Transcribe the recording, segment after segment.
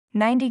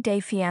90-Day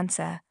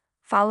Fiancé.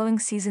 Following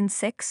Season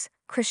 6,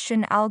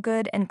 Christian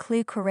Allgood and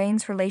Cleo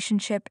Corain's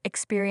relationship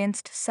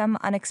experienced some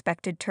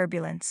unexpected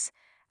turbulence.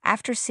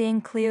 After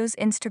seeing Cleo's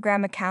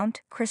Instagram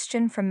account,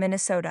 Christian from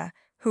Minnesota,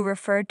 who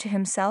referred to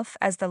himself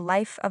as the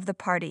life of the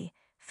party,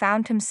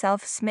 found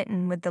himself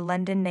smitten with the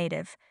London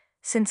native.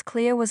 Since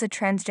Cleo was a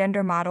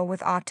transgender model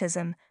with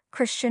autism,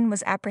 Christian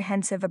was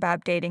apprehensive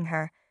about dating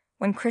her.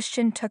 When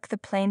Christian took the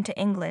plane to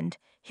England,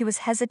 he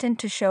was hesitant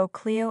to show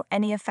Cleo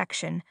any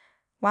affection.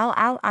 While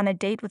out on a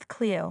date with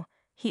Cleo,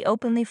 he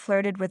openly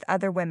flirted with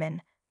other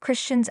women.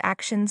 Christian's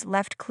actions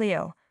left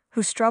Cleo,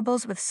 who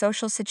struggles with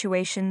social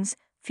situations,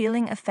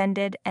 feeling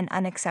offended and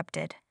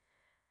unaccepted.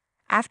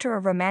 After a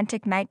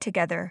romantic night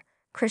together,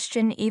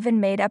 Christian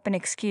even made up an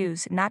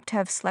excuse not to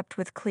have slept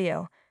with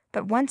Cleo,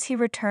 but once he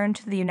returned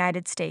to the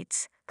United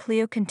States,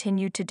 Cleo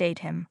continued to date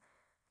him.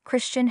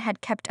 Christian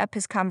had kept up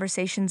his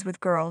conversations with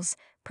girls,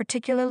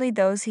 particularly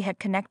those he had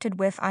connected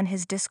with on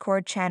his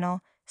Discord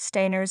channel,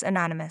 Stainers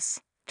Anonymous.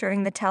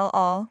 During the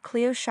tell-all,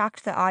 Cleo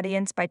shocked the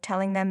audience by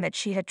telling them that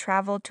she had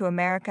traveled to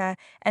America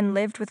and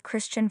lived with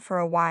Christian for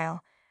a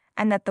while,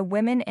 and that the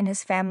women in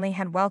his family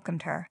had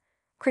welcomed her.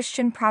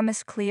 Christian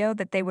promised Cleo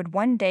that they would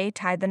one day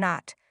tie the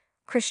knot.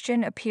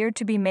 Christian appeared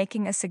to be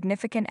making a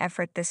significant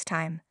effort this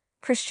time.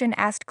 Christian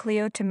asked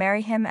Cleo to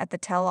marry him at the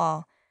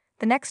tell-all.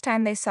 The next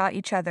time they saw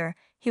each other,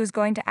 he was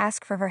going to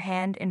ask for her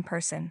hand in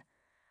person.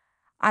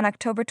 On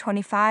October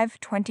 25,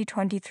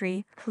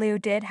 2023, Cleo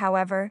did,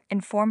 however,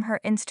 inform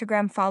her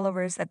Instagram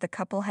followers that the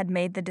couple had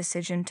made the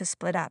decision to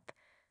split up,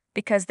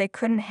 because they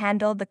couldn't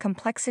handle the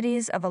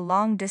complexities of a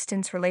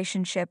long-distance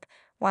relationship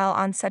while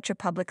on such a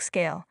public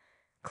scale.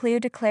 Cleo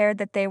declared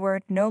that they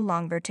were no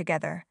longer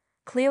together.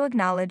 Cleo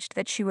acknowledged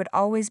that she would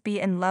always be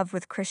in love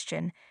with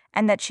Christian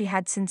and that she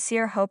had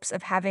sincere hopes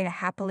of having a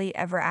happily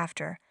ever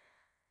after.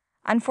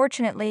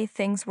 Unfortunately,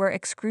 things were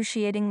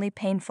excruciatingly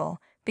painful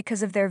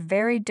because of their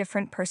very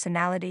different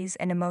personalities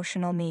and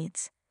emotional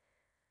needs.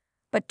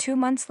 But 2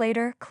 months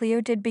later, Cleo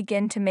did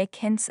begin to make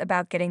hints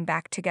about getting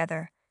back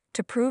together.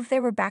 To prove they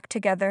were back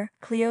together,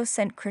 Cleo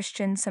sent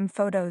Christian some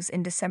photos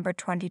in December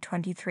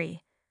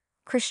 2023.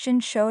 Christian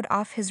showed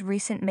off his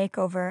recent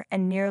makeover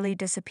and nearly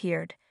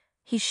disappeared.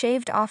 He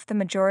shaved off the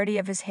majority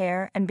of his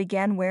hair and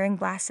began wearing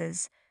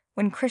glasses.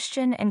 When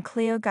Christian and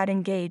Cleo got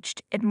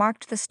engaged, it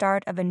marked the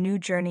start of a new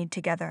journey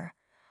together.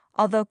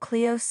 Although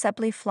Cleo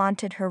subtly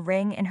flaunted her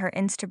ring in her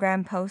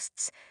Instagram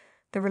posts,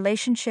 the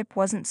relationship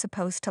wasn't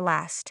supposed to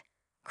last.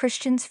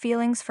 Christian's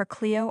feelings for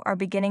Cleo are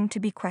beginning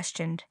to be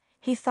questioned.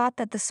 He thought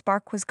that the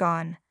spark was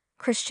gone.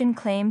 Christian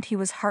claimed he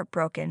was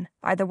heartbroken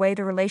by the way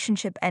the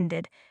relationship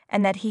ended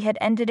and that he had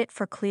ended it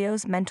for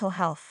Cleo's mental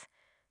health.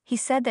 He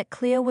said that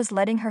Cleo was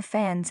letting her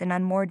fans in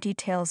on more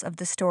details of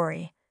the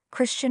story.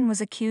 Christian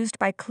was accused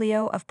by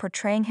Cleo of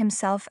portraying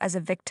himself as a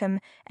victim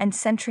and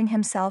centering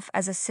himself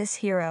as a cis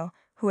hero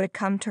who had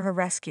come to her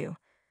rescue.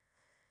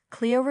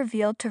 Cleo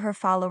revealed to her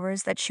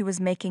followers that she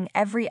was making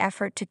every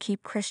effort to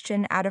keep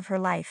Christian out of her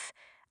life,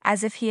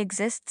 as if he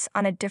exists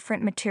on a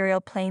different material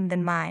plane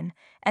than mine,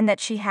 and that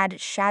she had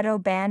shadow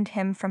banned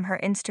him from her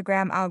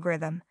Instagram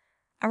algorithm.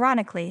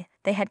 Ironically,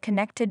 they had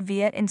connected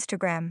via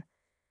Instagram.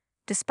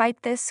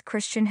 Despite this,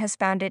 Christian has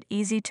found it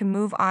easy to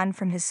move on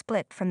from his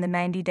split from the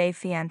 90-Day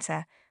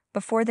Fiancé.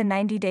 Before the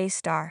 90-Day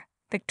star,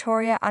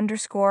 Victoria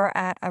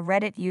 _ a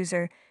Reddit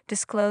user,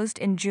 disclosed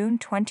in June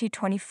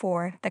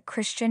 2024 that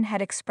Christian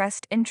had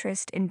expressed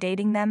interest in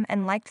dating them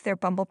and liked their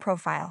Bumble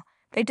profile.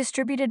 They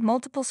distributed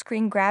multiple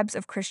screen grabs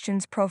of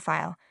Christian's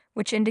profile,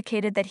 which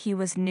indicated that he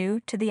was new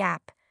to the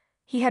app.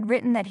 He had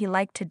written that he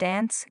liked to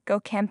dance, go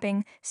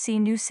camping, see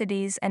new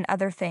cities, and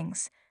other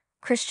things.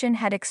 Christian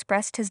had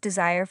expressed his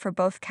desire for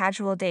both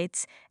casual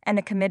dates and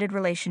a committed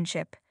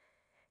relationship.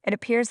 It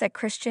appears that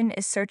Christian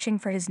is searching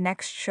for his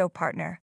next show partner.